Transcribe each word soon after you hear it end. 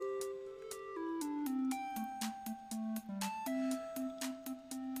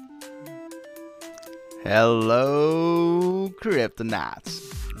Hello,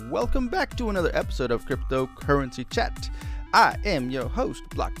 Cryptonauts. Welcome back to another episode of Cryptocurrency Chat. I am your host,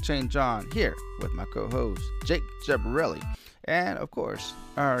 Blockchain John, here with my co-host, Jake Jabarelli, and of course,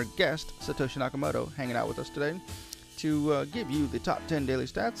 our guest, Satoshi Nakamoto, hanging out with us today to give you the top 10 daily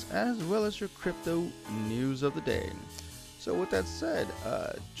stats as well as your crypto news of the day. So with that said,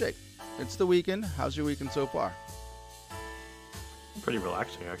 Jake, it's the weekend. How's your weekend so far? Pretty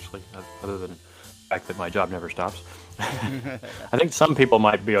relaxing, actually, other than the fact that my job never stops. I think some people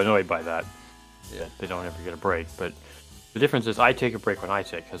might be annoyed by that. Yeah. They don't ever get a break. But the difference is I take a break when I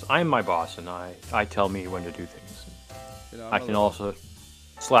take, because I'm my boss and I tell me when to do things. I can also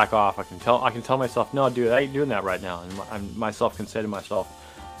slack off. I can tell myself, no, dude, I ain't doing that right now. And myself can say to myself,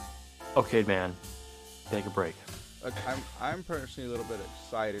 okay, man, take a break. I'm personally a little bit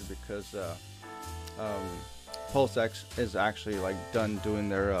excited because PulseX is actually done doing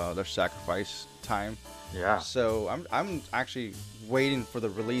their sacrifice time. Yeah. So I'm actually waiting for the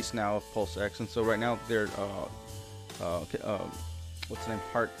release now of PulseX, and so right now they're what's the name?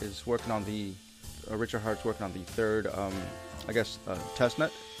 Hart is working on Richard Hart's working on the third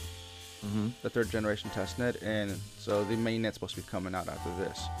testnet, the third generation testnet, and so the mainnet's supposed to be coming out after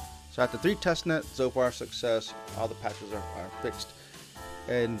this. So after 3 testnet, so far success, all the patches are fixed.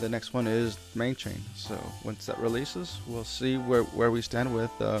 And the next one is main chain. So once that releases, we'll see where we stand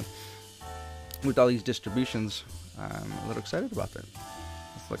with all these distributions. I'm a little excited about that.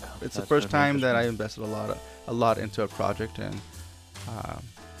 It's the first time that I invested a lot into a project, and I'm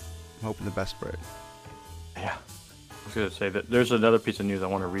hoping the best for it. Yeah. I was going to say that there's another piece of news I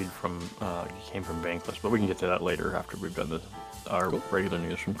want to read from, came from Bankless, but we can get to that later after we've done our regular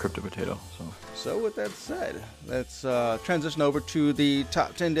news from Crypto Potato. So with that said, let's transition over to the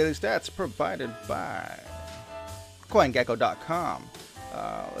top 10 daily stats provided by CoinGecko.com.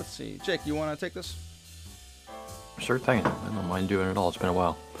 Let's see, Jake, you want to take this? Sure thing. I don't mind doing it all. It's been a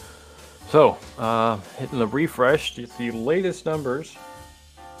while. So, hitting the refresh, get the latest numbers.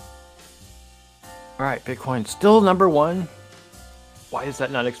 All right, Bitcoin still number one. Why is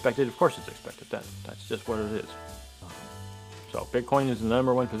that not expected? Of course it's expected. That's just what it is. So Bitcoin is in the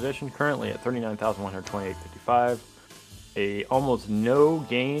number one position, currently at 39,128.55. A almost no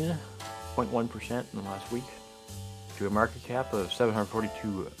gain, 0.1% in the last week, to a market cap of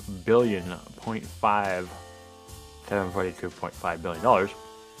 $742.5 billion.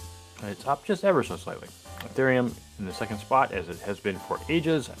 And it's up just ever so slightly. Ethereum in the second spot, as it has been for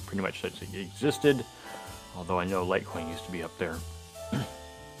ages, pretty much since it existed, although I know Litecoin used to be up there.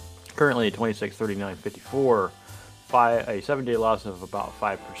 Currently at 2639.54, a 7-day loss of about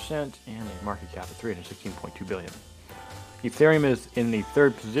 5%, and a market cap of $316.2 billion. Ethereum is in the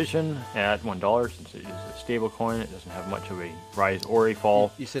third position at $1, since it is a stable coin. It doesn't have much of a rise or a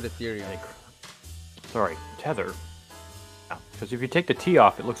fall. You said Ethereum. Sorry, Tether. Because if you take the T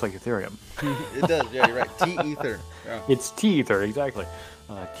off, it looks like Ethereum. It does, yeah, you're right. T-Ether. Yeah. It's T-Ether, exactly.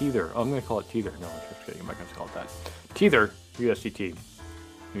 Tether. Oh, I'm going to call it Tether. No, I'm just kidding. I'm not going to call it that. Tether, USDT.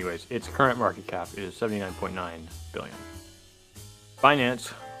 Anyways, its current market cap is $79.9 billion.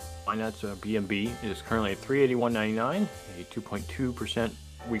 Binance BNB, is currently at $381.99, a 2.2%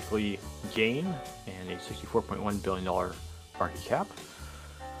 weekly gain, and a $64.1 billion market cap.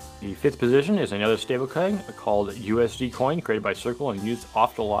 The fifth position is another stablecoin called USD Coin, created by Circle and used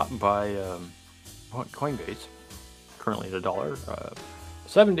often a lot by Coinbase, currently at $1.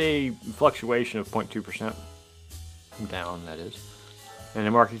 7-day fluctuation of 0.2%, down that is, and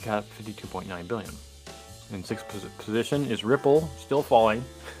a market cap of $52.9 billion. In sixth position is Ripple, still falling.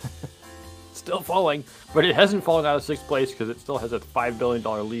 Still falling, but it hasn't fallen out of sixth place because it still has a $5 billion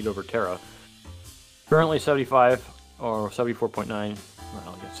lead over Terra. Currently 75 or 74.9.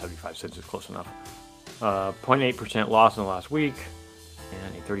 Well, I guess 75 cents is close enough. 0.8% loss in the last week,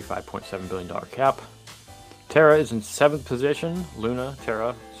 and a $35.7 billion cap. Terra is in seventh position. Luna,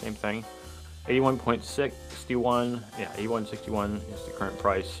 Terra, same thing. 81.61. Yeah, 81.61 is the current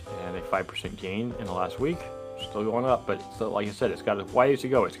price, and a 5% gain in the last week. Still going up, but still, like I said, it's got a ways to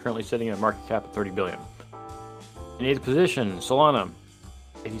go. It's currently sitting at a market cap of $30 billion. In eighth position, Solana,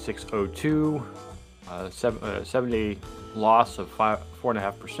 86.02. 7-day loss of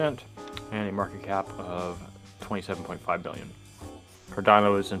 4.5%, and a market cap of $27.5 billion.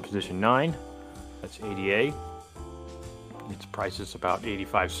 Cardano is in position 9. That's ADA. Its price is about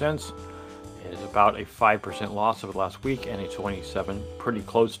 85 cents. It is about a 5% loss over the last week, and a 27, pretty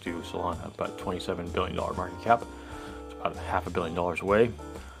close to Solana, about $27 billion market cap. It's about $500 million away.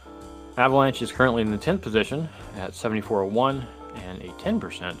 Avalanche is currently in the 10th position at 74.01, and a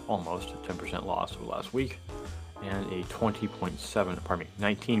 10%, almost 10% loss over the last week, and a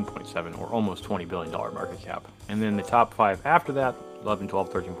 19.7 or almost $20 billion market cap. And then the top 5 after that, 11,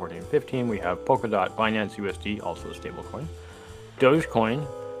 12, 13, 14, 15, we have Polkadot, Binance USD, also a stablecoin, Dogecoin,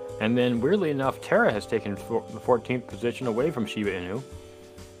 and then weirdly enough, Terra has taken the 14th position away from Shiba Inu.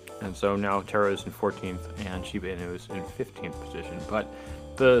 And so now Terra is in 14th and Shiba Inu is in 15th position. But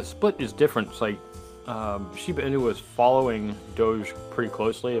the split is different. It's like Shiba Inu was following Doge pretty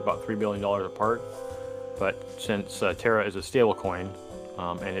closely, about $3 billion apart. But since Terra is a stablecoin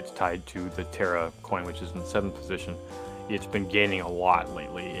and it's tied to the Terra coin, which is in 7th position, it's been gaining a lot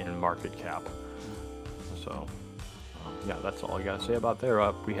lately in market cap. So yeah, that's all I got to say about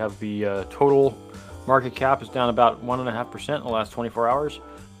there. We have the total market cap is down about 1.5% in the last 24 hours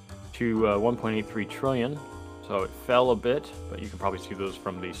to 1.83 trillion. So it fell a bit, but you can probably see those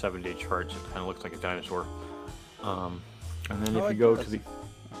from the 7-day charts. It kind of looks like a dinosaur. And then if you go to the...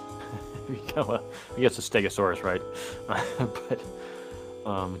 I guess it's Stegosaurus, right? But...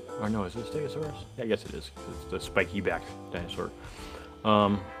 or no, is it Stegosaurus? Yeah, I guess it is. It's the spiky-backed dinosaur.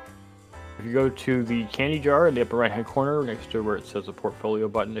 If you go to the candy jar in the upper right-hand corner, next to where it says the portfolio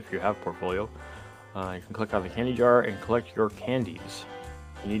button, if you have portfolio, you can click on the candy jar and collect your candies.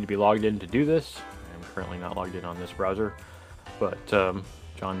 You need to be logged in to do this. I'm currently not logged in on this browser, but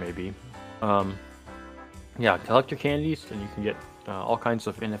John may be. Yeah, collect your candies, and you can get all kinds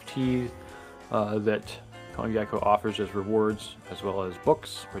of NFTs that CoinGecko offers as rewards, as well as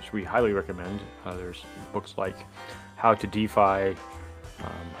books, which we highly recommend. There's books like How to DeFi,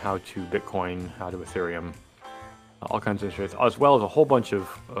 How to Bitcoin, How to Ethereum, all kinds of things, as well as a whole bunch of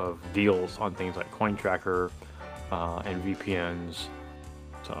deals on things like CoinTracker and VPNs.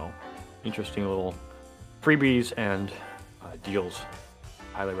 So, interesting little freebies and deals.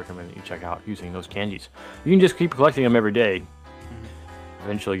 Highly recommend that you check out using those candies. You can just keep collecting them every day.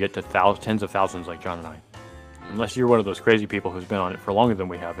 Eventually get to tens of thousands like John and I. Unless you're one of those crazy people who's been on it for longer than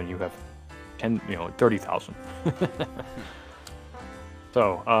we have and you have 30,000.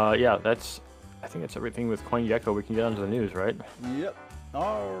 So, yeah, I think that's everything with CoinGecko. We can get onto the news, right? Yep.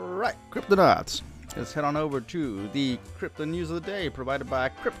 All right, Cryptonauts. Let's head on over to the crypto news of the day provided by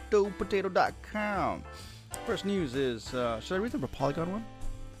CryptoPotato.com. First news is, should I read the Polygon one?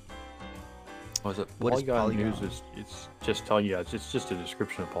 Was it What is Polygon Polygon? news? It's just telling you. It's just a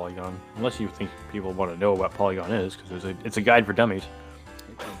description of Polygon. Unless you think people want to know what Polygon is, because it's a guide for dummies.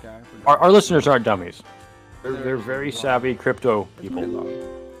 It's a guy for Our listeners aren't dummies. They're very savvy crypto It's people. pretty long.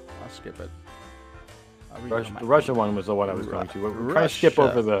 I'll skip it. I'll read it on my The Russia one was the one I was going to. We're trying to skip Russia.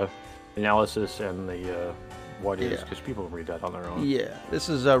 over the analysis and the what is, Yeah. because people read that on their own. Yeah, this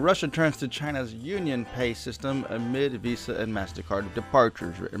is Russia turns to China's Union Pay system amid Visa and MasterCard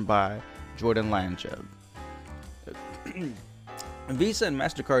departures, written by Jordan Lanchev. Visa and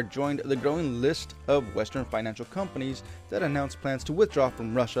MasterCard joined the growing list of Western financial companies that announced plans to withdraw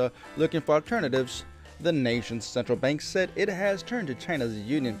from Russia, looking for alternatives. The nation's central bank said it has turned to China's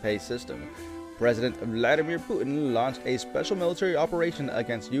Union Pay system. President Vladimir Putin launched a special military operation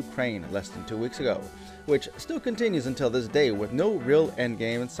against Ukraine less than 2 weeks ago, which still continues until this day with no real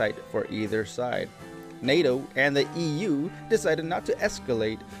endgame in sight for either side. NATO and the EU decided not to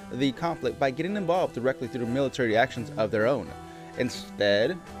escalate the conflict by getting involved directly through military actions of their own.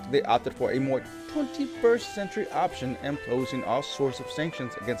 Instead, they opted for a more 21st century option, imposing all sorts of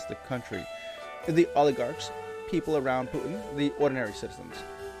sanctions against the country, the oligarchs, people around Putin, the ordinary citizens.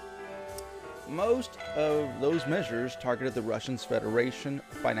 Most of those measures targeted the Russian Federation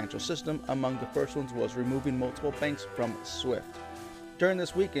financial system. Among the first ones was removing multiple banks from SWIFT. During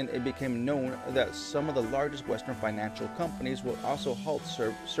this weekend, it became known that some of the largest Western financial companies will also halt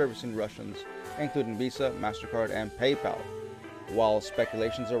servicing Russians, including Visa, MasterCard, and PayPal. While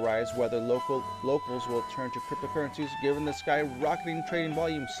speculations arise whether locals will turn to cryptocurrencies given the skyrocketing trading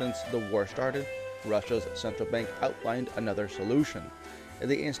volume since the war started, Russia's central bank outlined another solution.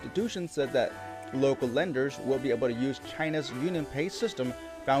 The institution said that local lenders will be able to use China's Union Pay system,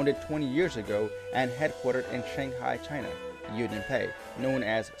 founded 20 years ago and headquartered in Shanghai, China. Union Pay, known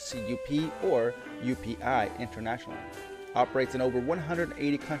as CUP or UPI internationally, operates in over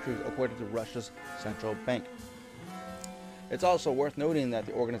 180 countries according to Russia's central bank. It's also worth noting that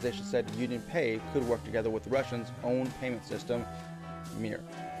the organization said Union Pay could work together with Russia's own payment system, Mir.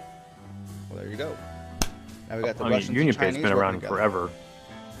 Well, there you go. Now we got the Russians Union and Pay's Chinese been around working together. forever.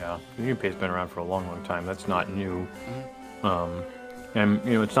 Yeah, Union Pay's been around for a long, long time. That's not new. And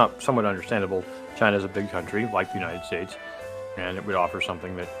it's not somewhat understandable. China's a big country, like the United States, and it would offer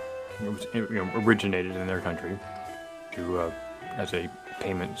something that was, originated in their country to as a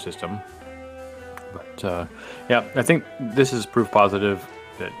payment system. But yeah, I think this is proof positive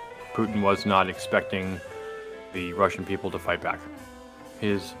that Putin was not expecting the Russian people to fight back.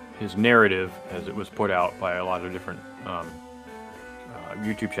 His narrative, as it was put out by a lot of different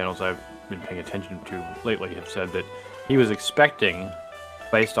YouTube channels I've been paying attention to lately, have said that he was expecting,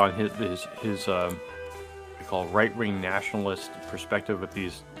 based on his we call right-wing nationalist perspective of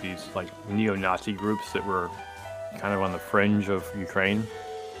these like neo-Nazi groups that were kind of on the fringe of Ukraine.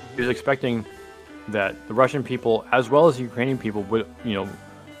 He was expecting that the Russian people, as well as the Ukrainian people, would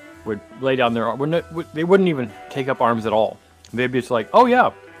lay down their arms. They wouldn't even take up arms at all. They'd be just like, oh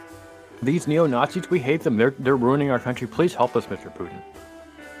yeah, these neo-Nazis, we hate them. They're ruining our country. Please help us, Mr. Putin.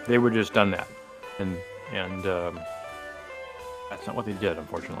 They would just done that, and that's not what they did,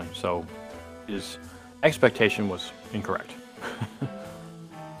 unfortunately. So his expectation was incorrect. So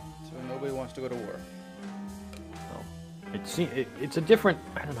nobody wants to go to war. It's a different,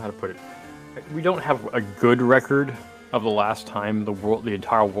 I don't know how to put it. We don't have a good record of the last time the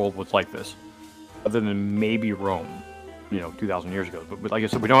entire world was like this, other than maybe Rome, 2,000 years ago. But like I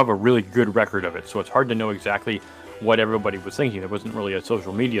said, we don't have a really good record of it, so it's hard to know exactly what everybody was thinking. There wasn't really a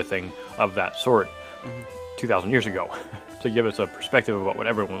social media thing of that sort 2,000 years ago to give us a perspective about what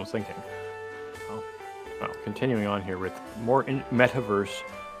everyone was thinking. Well, continuing on here with more metaverse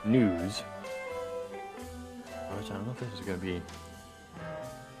news. I don't know if this is going to be...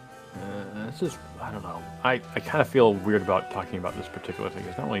 this is... I don't know. I kind of feel weird about talking about this particular thing.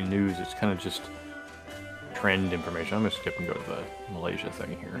 It's not really news. It's kind of just trend information. I'm going to skip and go to the Malaysia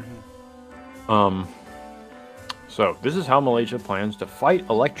thing here. So, this is how Malaysia plans to fight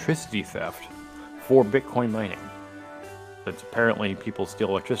electricity theft for Bitcoin mining. That's apparently people steal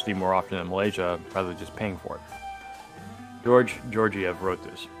electricity more often in Malaysia rather than just paying for it. George Georgiev wrote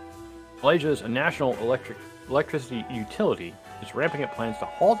this. Malaysia's national electricity utility is ramping up plans to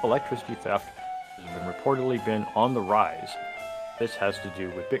halt electricity theft that has reportedly been on the rise. This has to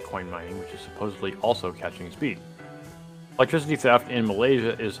do with Bitcoin mining, which is supposedly also catching speed. Electricity theft in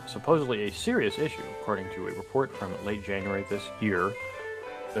Malaysia is supposedly a serious issue, according to a report from late January this year.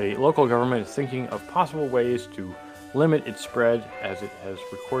 The local government is thinking of possible ways to limit its spread, as it has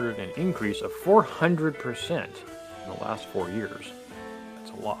recorded an increase of 400% in the last 4 years.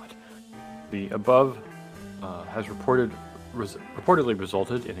 That's a lot. The above has reportedly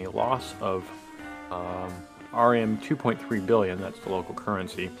resulted in a loss of RM 2.3 billion, that's the local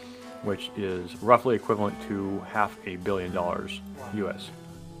currency, which is roughly equivalent to $500 million US,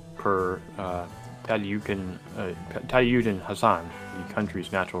 per Tadeuddin Hassan, the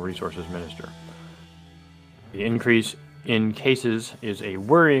country's natural resources minister. The increase in cases is a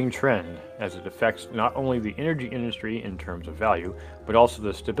worrying trend, as it affects not only the energy industry in terms of value, but also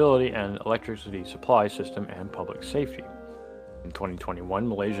the stability and electricity supply system and public safety. In 2021,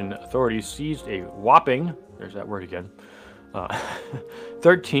 Malaysian authorities seized a whopping, there's that word again,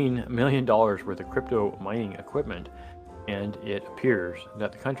 $13 million worth of crypto mining equipment, and it appears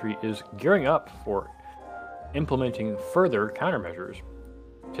that the country is gearing up for implementing further countermeasures.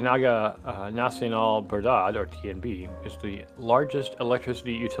 Tenaga Nasional Berdaulat, or TNB, is the largest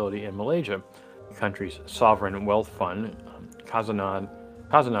electricity utility in Malaysia. The country's sovereign wealth fund, Khazanah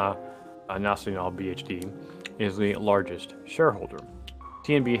Nasional BHD, is the largest shareholder.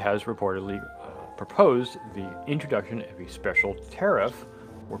 TNB has reportedly proposed the introduction of a special tariff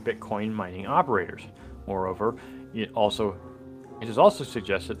for Bitcoin mining operators. Moreover, it is also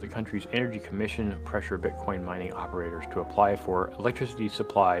suggested the country's Energy Commission pressure Bitcoin mining operators to apply for electricity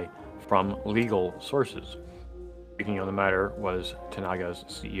supply from legal sources. Speaking on the matter was Tenaga's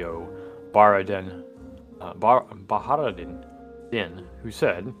CEO, Baharudin Din, who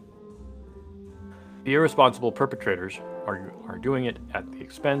said, "The irresponsible perpetrators are doing it at the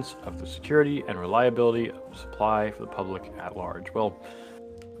expense of the security and reliability of supply for the public at large." Well,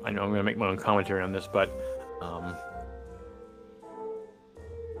 I know I'm going to make my own commentary on this, but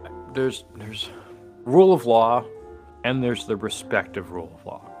there's rule of law, and there's the respect of rule of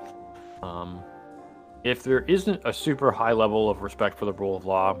law. If there isn't a super high level of respect for the rule of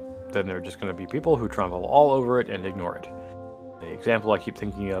law, then there are just going to be people who trample all over it and ignore it. The example I keep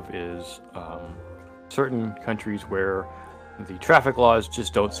thinking of is certain countries where the traffic laws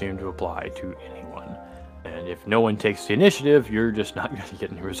just don't seem to apply to anyone. And if no one takes the initiative, you're just not going to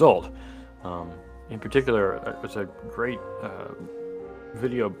get any result. In particular, it was a great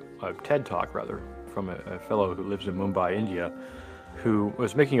video, TED Talk rather, from a fellow who lives in Mumbai, India, who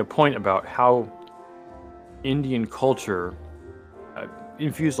was making a point about how Indian culture,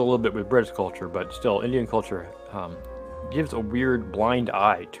 infused a little bit with British culture, but still Indian culture gives a weird blind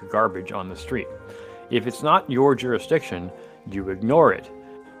eye to garbage on the street. If it's not your jurisdiction, you ignore it.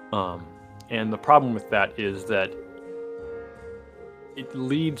 And the problem with that is that it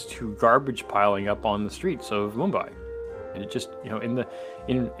leads to garbage piling up on the streets of Mumbai. And it just,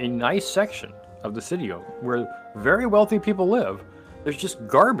 in a nice section of the city where very wealthy people live, there's just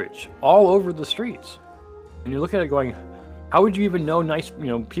garbage all over the streets. And you look at it going, how would you even know nice,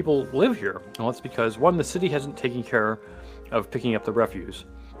 people live here? Well, it's because, one, the city hasn't taken care of picking up the refuse.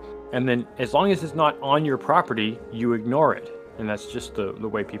 And then as long as it's not on your property, you ignore it. And that's just the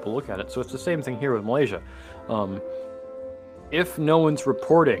way people look at it. So it's the same thing here with Malaysia. If no one's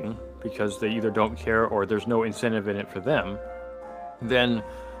reporting because they either don't care or there's no incentive in it for them, then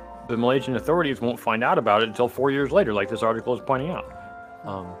the Malaysian authorities won't find out about it until 4 years later, like this article is pointing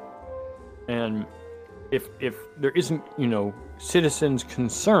out. And if there isn't, citizens'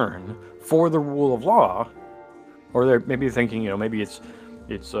 concern for the rule of law, or they're maybe thinking, maybe it's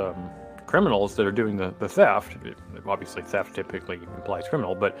criminals that are doing the theft. Obviously, theft typically implies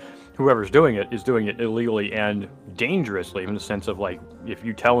criminal, but whoever's doing it is doing it illegally and dangerously, in the sense of, like, if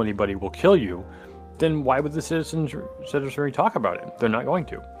you tell anybody we'll kill you, then why would the citizenry talk about it? They're not going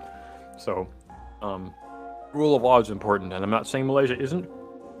to. So, rule of law is important, and I'm not saying Malaysia isn't,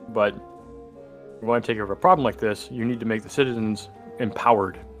 but if you want to take care of a problem like this, you need to make the citizens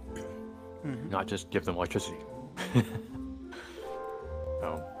empowered, not just give them electricity.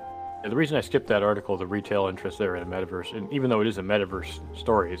 The reason I skipped that article, the retail interest there in a metaverse, and even though it is a metaverse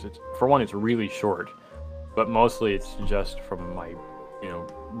story, is for one, it's really short, but mostly it's just from my,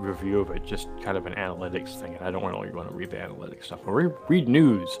 review of it, just kind of an analytics thing, and I don't really want to read the analytics stuff. I read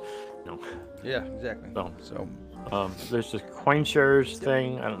news. Yeah, exactly. So there's this CoinShares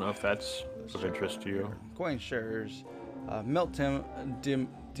thing. I don't know if that's of interest to you. CoinShares, Meltem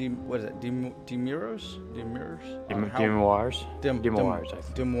Demirors, I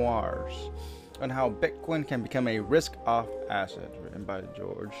think. Demoirs, on how Bitcoin can become a risk-off asset, written by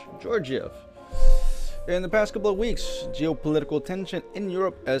George Georgiev. In the past couple of weeks, geopolitical tension in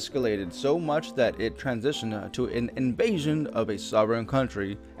Europe escalated so much that it transitioned to an invasion of a sovereign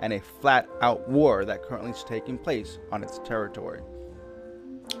country and a flat-out war that currently is taking place on its territory.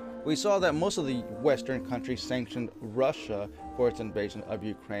 We saw that most of the Western countries sanctioned Russia for its invasion of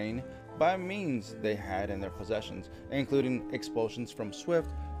Ukraine by means they had in their possessions, including expulsions from SWIFT,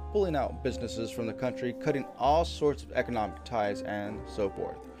 pulling out businesses from the country, cutting all sorts of economic ties, and so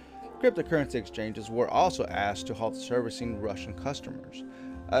forth. Cryptocurrency exchanges were also asked to halt servicing Russian customers.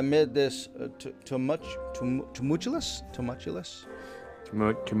 Amid this tumultuous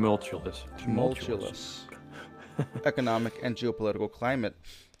economic and geopolitical climate,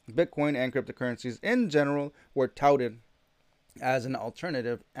 Bitcoin and cryptocurrencies in general were touted as an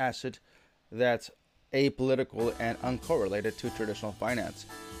alternative asset that's apolitical and uncorrelated to traditional finance.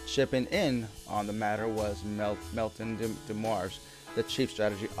 Chipping in on the matter was Melton Demoirs, the Chief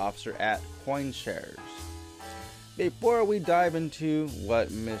Strategy Officer at CoinShares. Before we dive into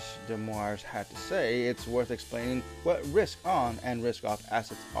what Ms. Demoirs had to say, it's worth explaining what risk-on and risk-off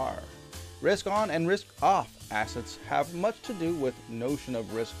assets are. Risk-on and risk-off assets have much to do with notion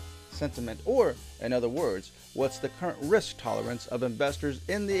of risk sentiment, or, in other words, what's the current risk tolerance of investors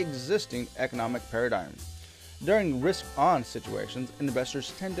in the existing economic paradigm. During risk-on situations,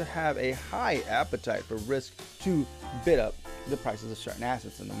 investors tend to have a high appetite for risk to bid up the prices of certain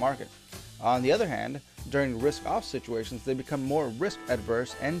assets in the market. On the other hand, during risk-off situations, they become more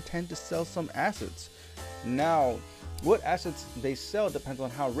risk-adverse and tend to sell some assets. Now, what assets they sell depends on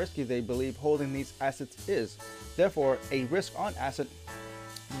how risky they believe holding these assets is. Therefore, a risk-on asset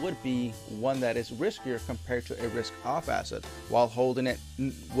would be one that is riskier compared to a risk-off asset. While holding it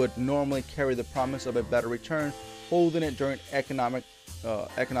would normally carry the promise of a better return, holding it during economic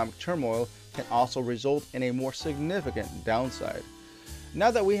turmoil can also result in a more significant downside.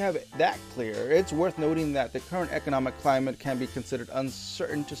 Now that we have that clear, it's worth noting that the current economic climate can be considered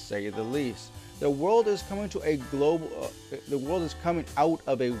uncertain, to say the least. The world is coming out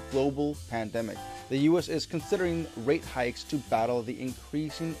of a global pandemic. The U.S. is considering rate hikes to battle the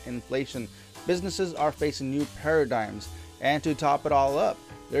increasing inflation. Businesses are facing new paradigms, and to top it all up,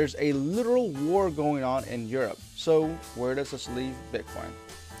 there's a literal war going on in Europe. So where does this leave Bitcoin?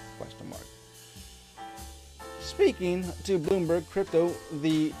 Question mark. Speaking to Bloomberg Crypto,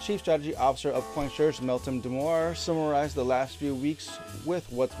 the Chief Strategy Officer of CoinShares, Meltem Demoirs, summarized the last few weeks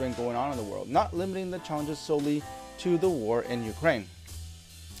with what's been going on in the world, not limiting the challenges solely to the war in Ukraine.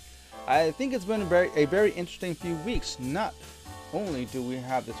 I think it's been a very interesting few weeks. Not only do we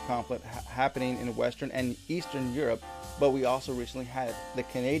have this conflict happening in Western and Eastern Europe, but we also recently had the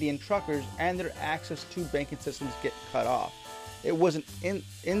Canadian truckers and their access to banking systems get cut off. It was an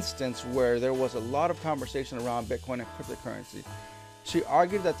instance where there was a lot of conversation around Bitcoin and cryptocurrency. She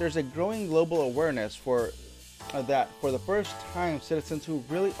argued that there's a growing global awareness for that for the first time, citizens who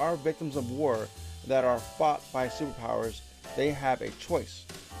really are victims of war that are fought by superpowers, they have a choice.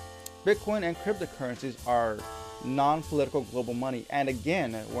 Bitcoin and cryptocurrencies are non-political global money, and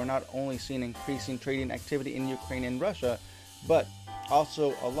again, we're not only seeing increasing trading activity in Ukraine and Russia, but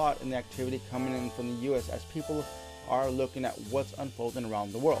also a lot in the activity coming in from the US as people are looking at what's unfolding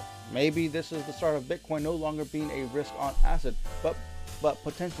around the world. Maybe this is the start of Bitcoin no longer being a risk-on asset, but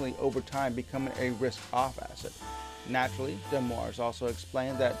potentially over time becoming a risk-off asset. Naturally, DeMars also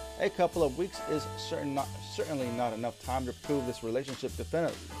explained that a couple of weeks is certainly not enough time to prove this relationship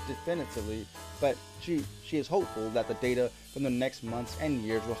definitively, but she is hopeful that the data from the next months and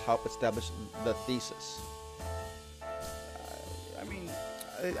years will help establish the thesis.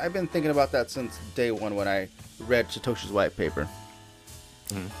 I've been thinking about that since day one when I read Satoshi's white paper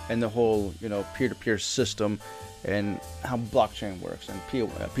and the whole, peer-to-peer system and how blockchain works and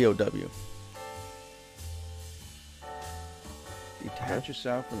POW. Detach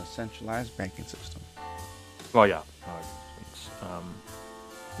yourself from the centralized banking system. Well, yeah.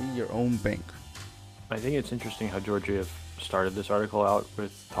 Be your own bank. I think it's interesting how Georgiev started this article out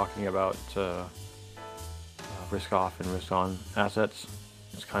with talking about risk-off and risk-on assets.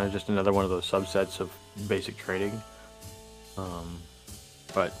 It's kind of just another one of those subsets of basic trading.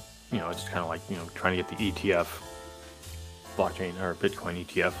 But, it's kind of like, trying to get the ETF blockchain or Bitcoin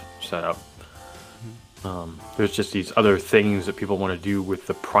ETF set up. There's just these other things that people want to do with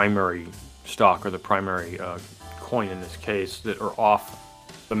the primary stock or the primary coin in this case that are off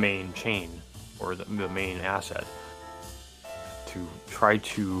the main chain or the main asset to try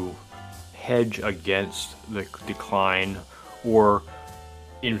to hedge against the decline or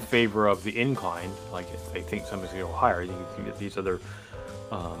in favor of the incline. Like if they think something's going to go higher, you can get these other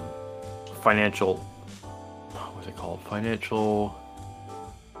financial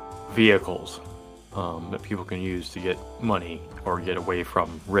vehicles that people can use to get money or get away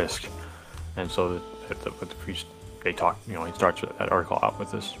from risk. And so they talk, he starts that article out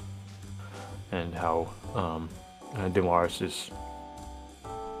with this and how DeMars is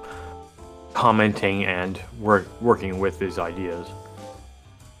commenting and working with these ideas.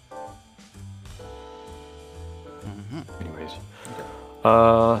 Anyways,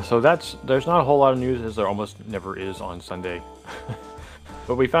 so there's not a whole lot of news, as there almost never is on Sunday.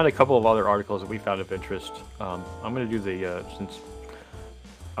 But we found a couple of other articles that we found of interest. I'm going to do since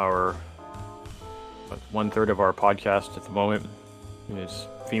our 1/3 of our podcast at the moment is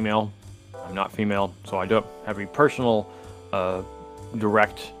female. I'm not female, so I don't have a personal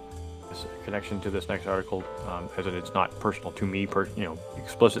direct connection to this next article, as it's not personal to me,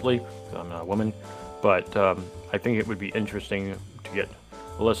 explicitly, because I'm not a woman. But I think it would be interesting to get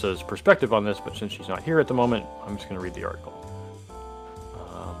Alyssa's perspective on this, but since she's not here at the moment, I'm just going to read the article.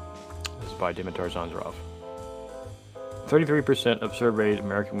 This is by Dimitar Zanzarov. 33% of surveyed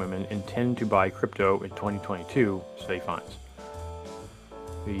American women intend to buy crypto in 2022, Say finds.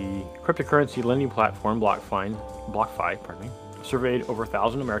 The cryptocurrency lending platform BlockFi, surveyed over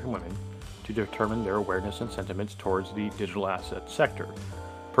 1,000 American women to determine their awareness and sentiments towards the digital asset sector.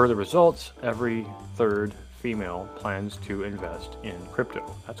 Per the results, every third female plans to invest in crypto.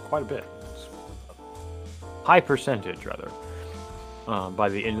 That's quite a bit. It's a high percentage, rather, by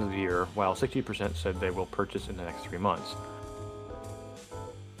the end of the year, while 60% said they will purchase in the next 3 months.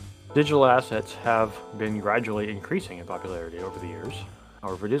 Digital assets have been gradually increasing in popularity over the years.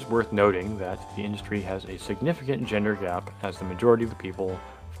 However, it is worth noting that the industry has a significant gender gap, as the majority of the people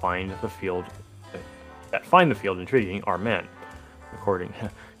find the field intriguing are men.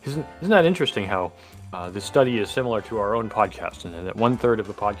 Isn't that interesting how this study is similar to our own podcast, and that 1/3 of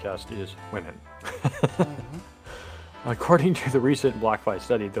the podcast is women. According to the recent BlockFi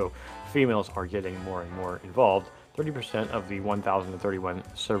study, though females are getting more and more involved, 30% of the 1,031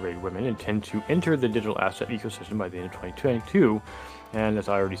 surveyed women intend to enter the digital asset ecosystem by the end of 2022, and as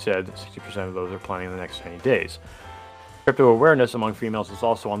I already said, 60% of those are planning in the next 90 days. Crypto awareness among females is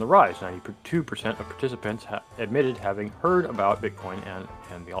also on the rise. 92% of participants admitted having heard about Bitcoin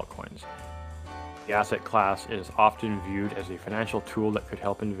and the altcoins. The asset class is often viewed as a financial tool that could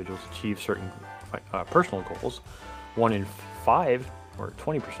help individuals achieve certain personal goals. 1 in 5, or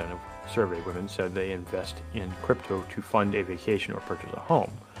 20% of surveyed women, said they invest in crypto to fund a vacation or purchase a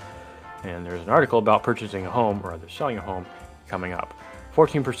home. And there's an article about purchasing a home, or rather selling a home, coming up.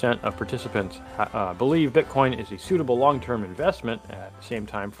 14% of participants believe Bitcoin is a suitable long-term investment. At the same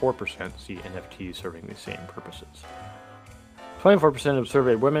time, 4% see NFTs serving the same purposes. 24% of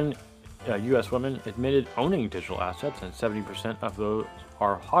surveyed women, U.S. women, admitted owning digital assets, and 70% of those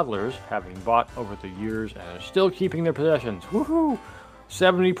are hodlers, having bought over the years and are still keeping their possessions. Woohoo!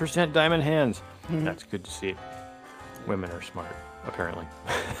 70% diamond hands. That's good to see. Women are smart, apparently.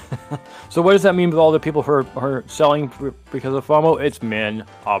 So what does that mean with all the people who are selling because of FOMO? It's men,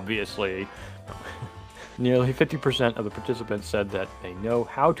 obviously. Nearly 50% of the participants said that they know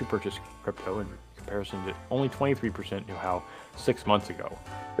how to purchase crypto in comparison to only 23% knew how 6 months ago.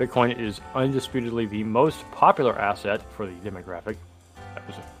 Bitcoin is undisputedly the most popular asset for the demographic. That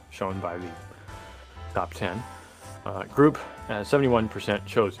was shown by the top 10 group. 71%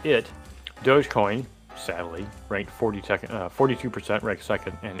 chose it. Dogecoin, sadly, ranked 42%, ranked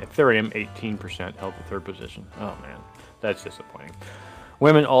second, and Ethereum, 18%, held the third position. Oh man, that's disappointing.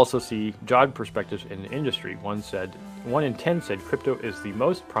 Women also see job perspectives in the industry. 1 in 10 said crypto is the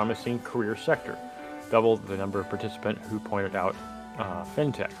most promising career sector, double the number of participants who pointed out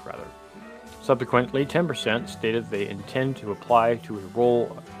fintech, rather. Subsequently, 10% stated they intend to apply to a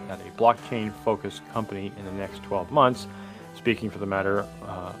role at a blockchain-focused company in the next 12 months. Speaking for the matter,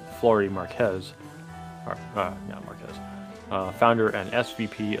 Flory Marquez, founder and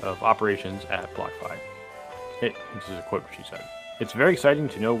SVP of operations at BlockFi. This is a quote she said. It's very exciting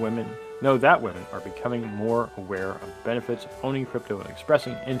to know that women are becoming more aware of benefits of owning crypto and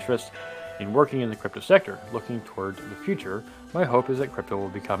expressing interest in working in the crypto sector. Looking toward the future, my hope is that crypto will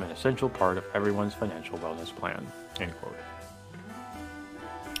become an essential part of everyone's financial wellness plan. End quote.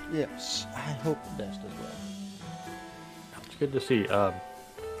 Yes, I hope the best as well. It's good to see.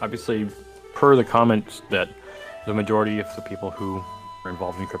 Obviously, per the comments, that the majority of the people who are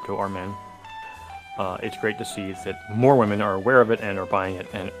involved in crypto are men. It's great to see that more women are aware of it and are buying it,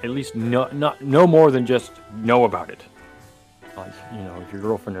 and at least no more than just know about it. Like, if your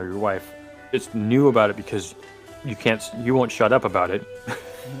girlfriend or your wife just knew about it because you won't shut up about it.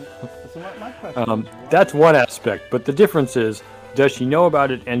 So my question that's one aspect, but the difference is, does she know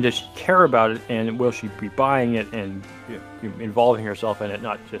about it and does she care about it, and will she be buying it and involving herself in it,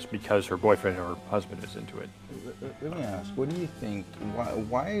 not just because her boyfriend or husband is into it? Let me ask, what do you think?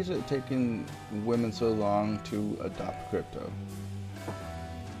 Why is it taking women so long to adopt crypto?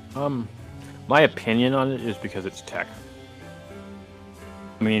 My opinion on it is because it's tech.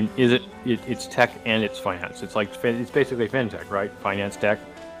 I mean, it's tech and it's finance. It's basically fintech, right? Finance tech.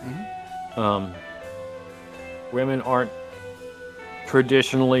 Mm-hmm. Women aren't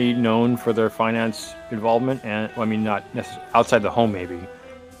traditionally known for their finance involvement, and not necessarily outside the home, maybe.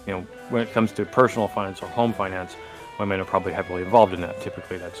 When it comes to personal finance or home finance, women are probably heavily involved in that.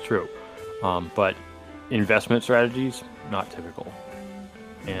 Typically, that's true. But investment strategies, not typical.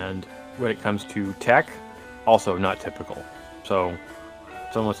 And when it comes to tech, also not typical. So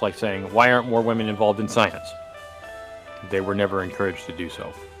it's almost like saying, why aren't more women involved in science? They were never encouraged to do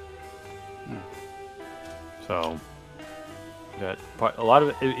so. So a lot of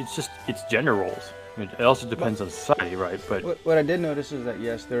it, it's gender roles. It also depends on society, right? But what I did notice is that,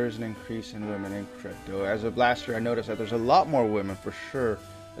 yes, there is an increase in women in crypto. As of last year, I noticed that there's a lot more women for sure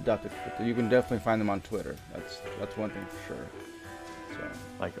adopted crypto. You can definitely find them on Twitter. That's one thing for sure. So,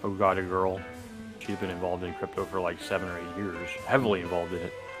 like Ogata Girl, she's been involved in crypto for like 7 or 8 years, heavily involved in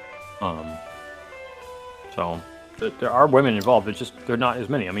it. So there are women involved. It's just they're not as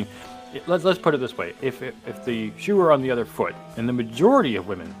many. I mean, let's put it this way: if the shoe were on the other foot, and the majority of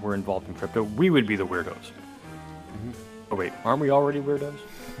women were involved in crypto, we would be the weirdos. Mm-hmm. Oh wait, aren't we already weirdos?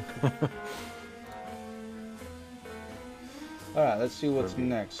 All right, let's see what's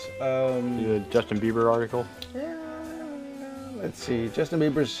next. The Justin Bieber article. Yeah. Let's see. Justin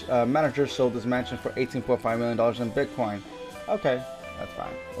Bieber's manager sold his mansion for $18.5 million in Bitcoin. Okay, that's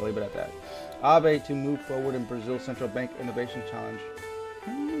fine. We'll leave it at that. Abe to move forward in Brazil's Central Bank Innovation Challenge.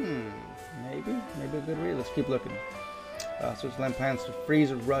 Maybe a good read. Let's keep looking. Switzerland plans to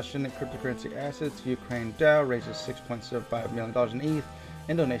freeze Russian cryptocurrency assets. Ukraine DAO raises $6.75 million in ETH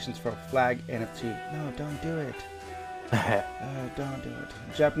in donations for a flag NFT. No, don't do it. Don't do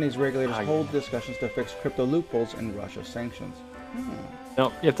it. Japanese regulators hold discussions to fix crypto loopholes in Russia sanctions.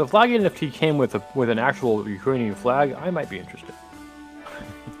 Now, if the flag NFT came with an actual Ukrainian flag, I might be interested.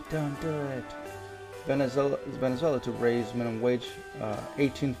 Don't do it. Venezuela to raise minimum wage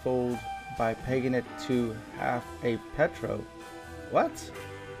 18-fold by pegging it to half a petro. What?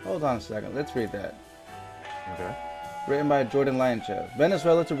 Hold on a second. Let's read that. Okay. Written by Jordan Lionchev.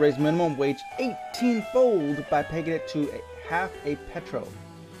 Venezuela to raise minimum wage 18-fold by pegging it to half a petro.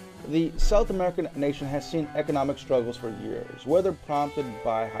 The South American nation has seen economic struggles for years, whether prompted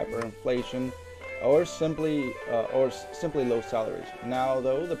by hyperinflation or simply low salaries. Now,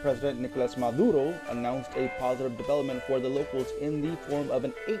 though, the president Nicolas Maduro announced a positive development for the locals in the form of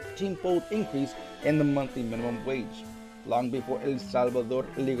an 18-fold increase in the monthly minimum wage. Long before El Salvador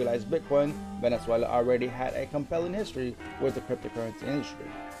legalized Bitcoin, Venezuela already had a compelling history with the cryptocurrency industry.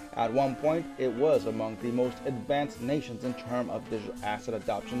 At one point, it was among the most advanced nations in terms of digital asset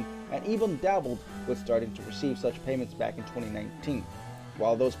adoption and even dabbled with starting to receive such payments back in 2019.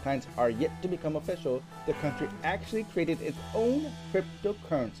 While those plans are yet to become official, the country actually created its own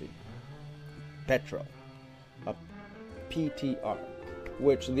cryptocurrency, Petro, a PTR,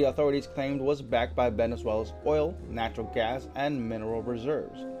 which the authorities claimed was backed by Venezuela's oil, natural gas, and mineral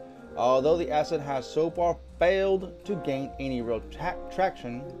reserves. Although the asset has so far failed to gain any real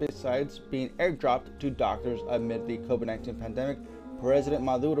traction besides being airdropped to doctors amid the COVID-19 pandemic, President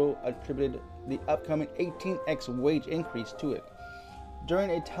Maduro attributed the upcoming 18x wage increase to it.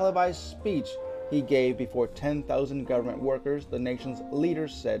 During a televised speech he gave before 10,000 government workers, the nation's leader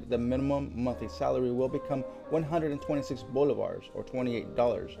said the minimum monthly salary will become 126 bolivars, or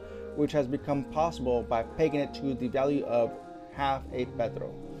 $28, which has become possible by pegging it to the value of half a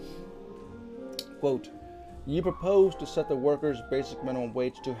petro. Quote, "You propose to set the workers' basic minimum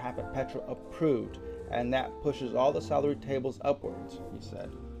wage to half a petro approved, and that pushes all the salary tables upwards," he said.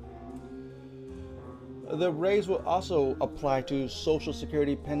 The raise will also apply to Social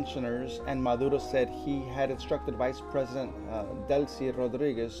Security pensioners, and Maduro said he had instructed Vice President Delcy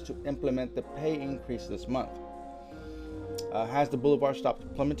Rodriguez to implement the pay increase this month. Has the bolivar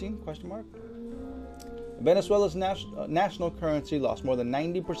stopped plummeting? Venezuela's national currency lost more than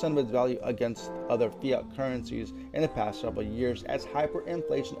 90% of its value against other fiat currencies in the past several years, as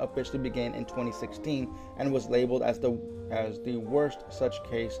hyperinflation officially began in 2016 and was labeled as the worst such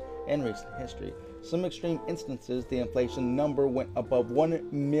case in recent history. Some extreme instances, the inflation number went above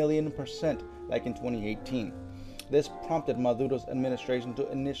 1,000,000%, like in 2018. This prompted Maduro's administration to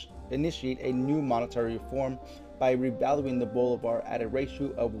initiate a new monetary reform by revaluing the bolivar at a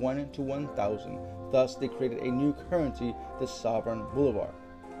ratio of 1 to 1,000. Thus, they created a new currency, the sovereign bolivar.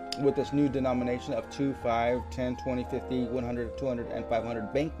 With this new denomination of 2, 5, 10, 20, 50, 100, 200, and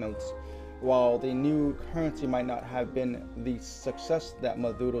 500 banknotes, while the new currency might not have been the success that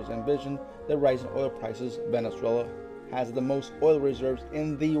Maduro's envisioned, the rise in oil prices, Venezuela has the most oil reserves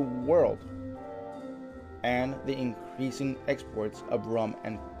in the world, and the increasing exports of rum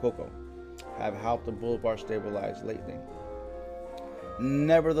and cocoa have helped the bolivar stabilize lately.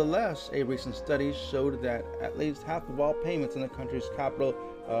 Nevertheless, a recent study showed that at least half of all payments in the country's capital,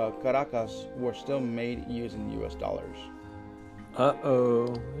 Caracas, were still made using US dollars.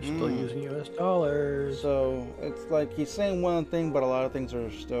 We're still using US dollars. So it's like he's saying one thing, but a lot of things are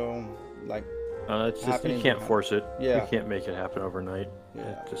still like it's just you can't force it. Yeah. You can't make it happen overnight.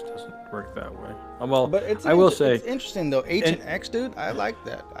 Yeah. It just doesn't work that way. Well, but it's I will say it's interesting though. H and X, dude, I like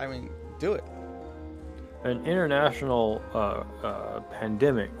that. I mean, do it. An international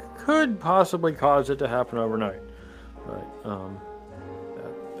pandemic could possibly cause it to happen overnight, but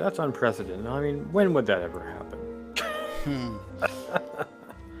that's unprecedented. I mean, when would that ever happen?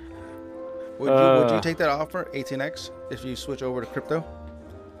 Would you take that offer, ATNX, if you switch over to crypto?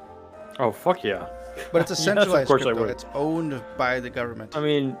 Oh, fuck yeah. But it's a centralized of course crypto. I would. It's owned by the government. I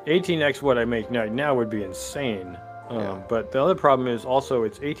mean, 18x what I make now would be insane. But the other problem is also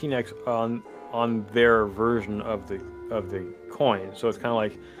it's 18x on their version of the coin. So it's kind of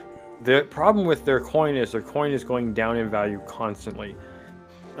like the problem with their coin is going down in value constantly.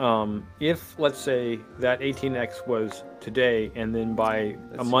 If let's say that 18x was today, and then by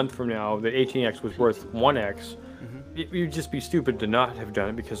a month from now, the 18x was worth 1x, you'd just be stupid to not have done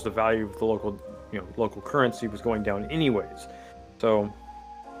it because the value of the local currency was going down anyways. So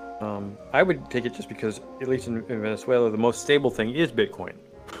I would take it just because, at least in Venezuela, the most stable thing is Bitcoin.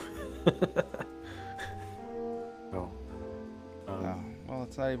 Well,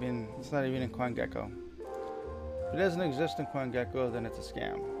 it's not even in CoinGecko. If it doesn't exist in CoinGecko, then it's a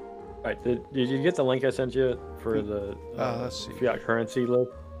scam. Right. Did you get the link I sent you for the let's see. fiat currency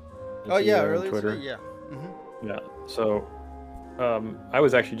list? Earlier Twitter. today, yeah. Yeah. So I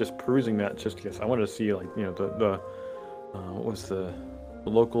was actually just perusing that just because I wanted to see, like, the what was the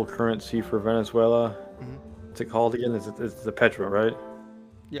local currency for Venezuela? What's it called again? It's the petro, right?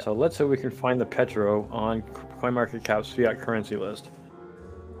 Yeah. So let's say we can find the petro on CoinMarketCap's fiat currency list.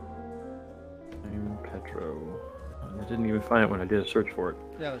 Petro. I didn't even find it when I did a search for it.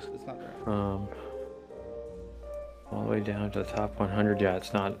 Yeah, it's not there. All the way down to the top 100. Yeah,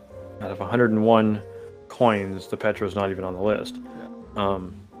 it's not. Out of 101 coins, the petro is not even on the list. Yeah.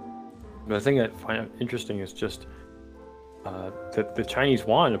 The thing that I find interesting is just that the Chinese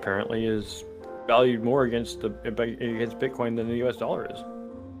yuan apparently is valued more against Bitcoin than the US dollar is,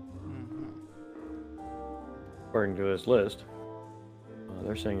 according to this list.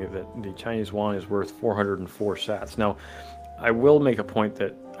 They're saying that the Chinese yuan is worth 404 sats. Now, I will make a point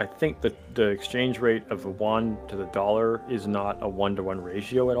that I think that the exchange rate of the won to the dollar is not a 1-to-1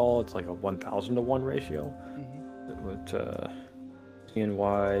 ratio at all. It's like a 1,000 to 1 ratio. But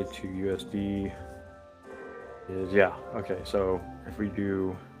CNY to USD is, yeah, okay. So if we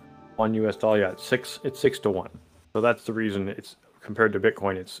do $1 US, yeah, it's 6 to 1. So that's the reason it's compared to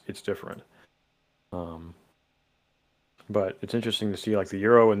Bitcoin. It's different. But it's interesting to see like the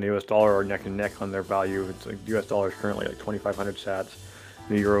euro and the US dollar are neck and neck on their value. It's like the US dollar is currently like 2,500 sats.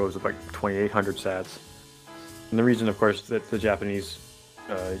 The euro is like 2,800 sats. And the reason, of course, that the Japanese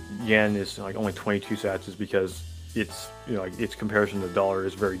yen is like only 22 sats is because it's, you know, like its comparison to the dollar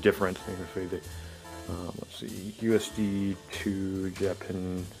is very different. Let's see, USD to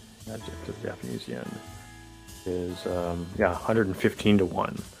Japan, to the Japanese yen is 115 to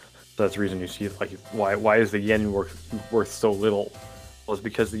 1. So that's the reason you see like why is the yen worth so little? Well, it's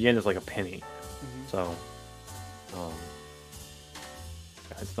because the yen is like a penny. So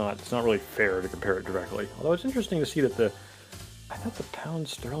it's not really fair to compare it directly. Although it's interesting to see that I thought the pound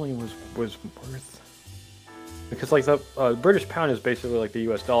sterling was worth, because like the British pound is basically like the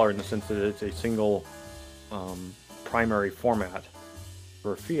US dollar in the sense that it's a single primary format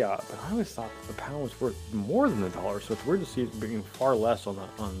for fiat. But I always thought the pound was worth more than the dollar, so it's weird to see it being far less on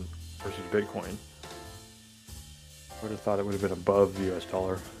versus Bitcoin. I would have thought it would have been above the US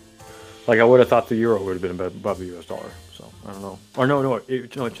dollar. Like I would have thought the euro would have been above the US dollar. So I don't know. Or no,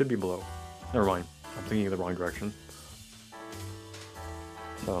 it should be below. Never mind. I'm thinking of the wrong direction.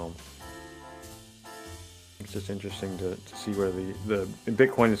 So it's just interesting to see where the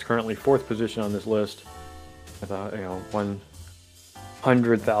Bitcoin is currently 4th position on this list. I thought,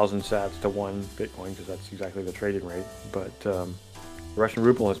 100,000 sats to 1 Bitcoin, because that's exactly the trading rate. But the Russian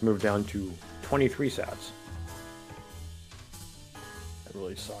ruble has moved down to 23 sats. That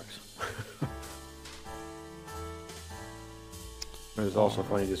really sucks. It's also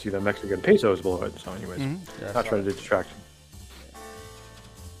funny to see that Mexican peso is below it. So anyways, not trying to distract.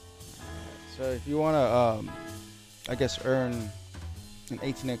 So if you want to, I guess, earn an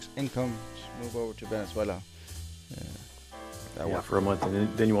 18x income, just move over to Venezuela. For a month,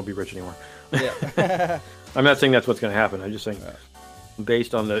 and then you won't be rich anymore. Yeah. I'm not saying that's what's going to happen. I'm just saying,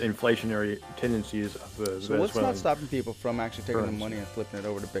 based on the inflationary tendencies of the So what's not stopping people from actually taking the money and flipping it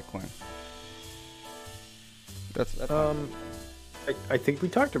over to Bitcoin? That's I think we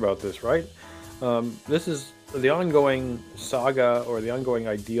talked about this, right? This is the ongoing saga, or the ongoing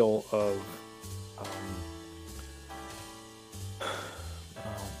ideal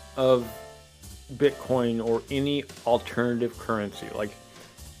of Bitcoin or any alternative currency. Like,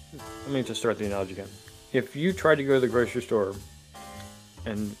 let me just start the analogy again. If you tried to go to the grocery store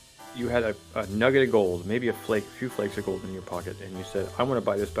and you had a nugget of gold, maybe a few flakes of gold in your pocket, and you said, I want to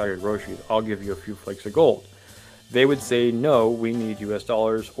buy this bag of groceries, I'll give you a few flakes of gold. They would say, no, we need US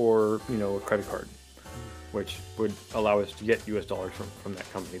dollars or, a credit card, which would allow us to get US dollars from that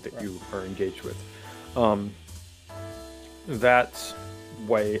company that you are engaged with. That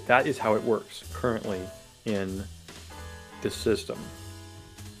is how it works currently in this system.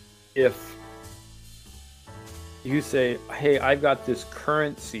 If you say, hey, I've got this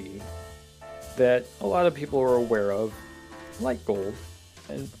currency that a lot of people are aware of, like gold,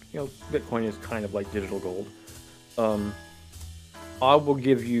 and Bitcoin is kind of like digital gold. I will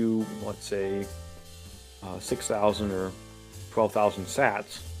give you, let's say, 6,000 or 12,000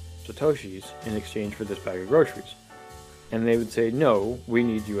 sats, satoshis, in exchange for this bag of groceries. And they would say, no, we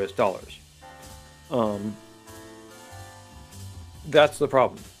need US dollars. That's the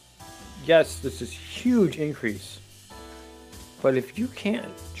problem. Yes, this is huge increase. But if you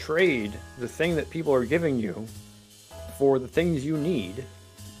can't trade the thing that people are giving you for the things you need,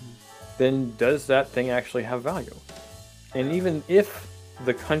 then does that thing actually have value? And even if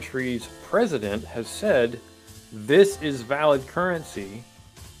the country's president has said, this is valid currency,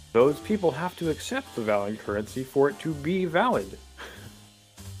 those people have to accept the valid currency for it to be valid.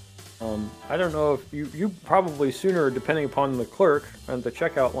 I don't know if you probably sooner, depending upon the clerk at the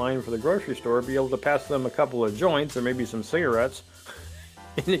checkout line for the grocery store, be able to pass them a couple of joints or maybe some cigarettes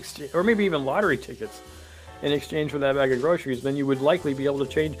in exchange, or maybe even lottery tickets in exchange for that bag of groceries, then you would likely be able to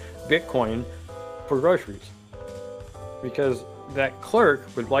change Bitcoin for groceries. Because that clerk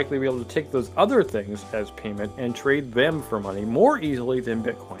would likely be able to take those other things as payment and trade them for money more easily than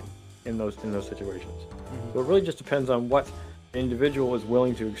Bitcoin in those situations. So it really just depends on what the individual is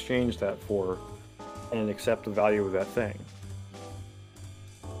willing to exchange that for and accept the value of that thing.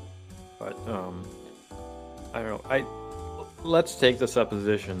 But I don't know. let's take the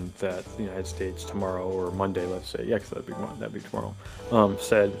supposition that the United States tomorrow or Monday, let's say, yeah, because that'd be tomorrow,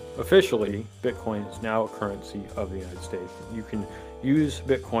 said officially Bitcoin is now a currency of the United States. You can use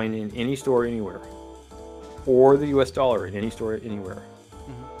Bitcoin in any store anywhere, or the US dollar in any store anywhere.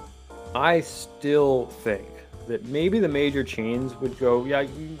 Mm-hmm. I still think that maybe the major chains would go, yeah,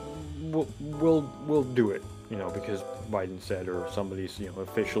 we'll do it, because Biden said, or somebody's,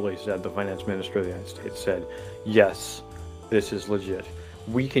 officially said, the finance minister of the United States said, yes, this is legit.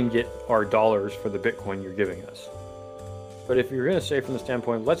 We can get our dollars for the Bitcoin you're giving us. But if you're going to say from the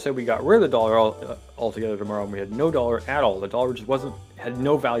standpoint, let's say we got rid of the dollar altogether tomorrow and we had no dollar at all, the dollar just had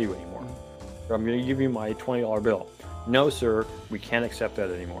no value anymore. So I'm going to give you my $20 bill. No, sir, we can't accept that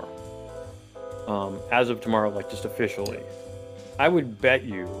anymore. As of tomorrow, like just officially, I would bet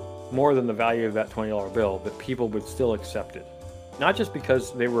you more than the value of that $20 bill that people would still accept it. Not just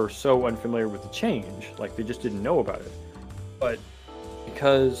because they were so unfamiliar with the change, like they just didn't know about it, but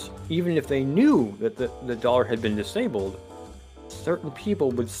because even if they knew that the dollar had been disabled, certain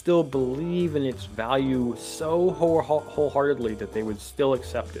people would still believe in its value so wholeheartedly that they would still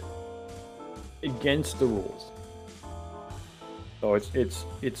accept it against the rules. So it's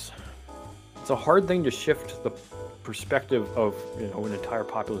a hard thing to shift the perspective of an entire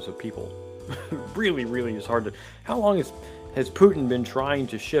populace of people. Really, really is hard to. How long has Putin been trying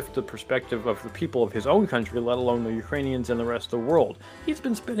to shift the perspective of the people of his own country, let alone the Ukrainians and the rest of the world? He's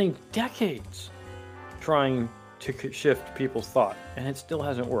been spending decades trying to shift people's thought, and it still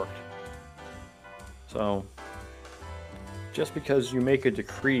hasn't worked. So, just because you make a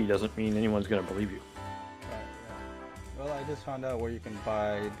decree doesn't mean anyone's going to believe you. Right. Well, I just found out where you can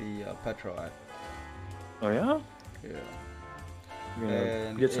buy the Petro at. Oh, yeah? Yeah. You're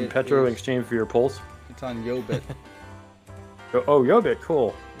going to get some Petro in exchange for your Pulse? It's on Yobit. Oh, Yobit,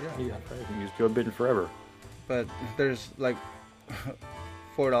 cool. Yeah. I can use Yobit forever. But there's like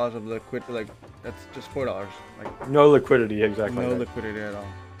 $4 of liquid, like that's just $4. Like no liquidity, exactly. No liquidity at all.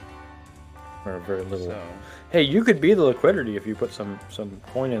 Or very little. So, hey, you could be the liquidity if you put some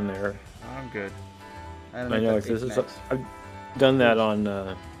coin in there. I'm good. I know I've done that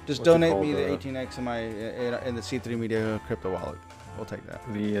on. Just donate me the 18x in the C3 Media crypto wallet. We'll take that.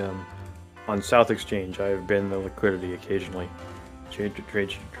 The on South Exchange, I've been the liquidity occasionally.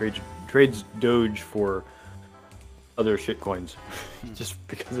 Trades Doge for other shitcoins, just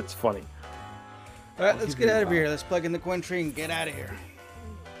because it's funny. All right, let's get out of here. Let's plug in the coin tree and get out of here.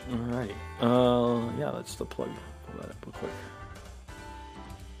 Alrighty. Yeah, let's pull that up real quick.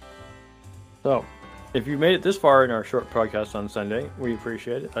 So, if you made it this far in our short podcast on Sunday, we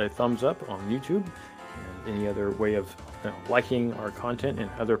appreciate it. A thumbs up on YouTube and any other way of liking our content in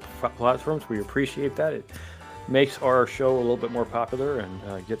other platforms. We appreciate that. It makes our show a little bit more popular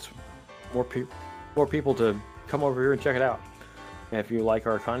and gets more people to come over here and check it out. And if you like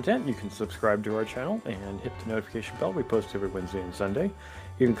our content, you can subscribe to our channel and hit the notification bell. We post every Wednesday and Sunday.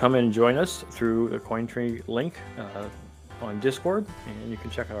 You can come in and join us through the CoinTree link on Discord, and you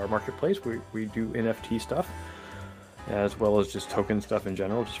can check out our marketplace. We do NFT stuff, as well as just token stuff in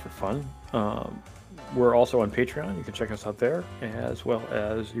general, just for fun. We're also on Patreon. You can check us out there, as well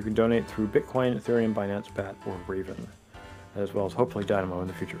as you can donate through Bitcoin, Ethereum, Binance, BAT, or Raven, as well as hopefully Dynamo in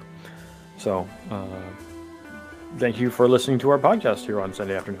the future. So, thank you for listening to our podcast here on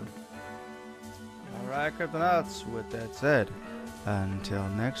Sunday afternoon. All right, Cryptonauts. With that said, until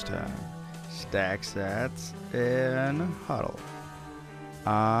next time, stack sats and huddle.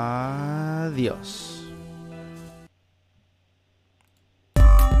 Adios.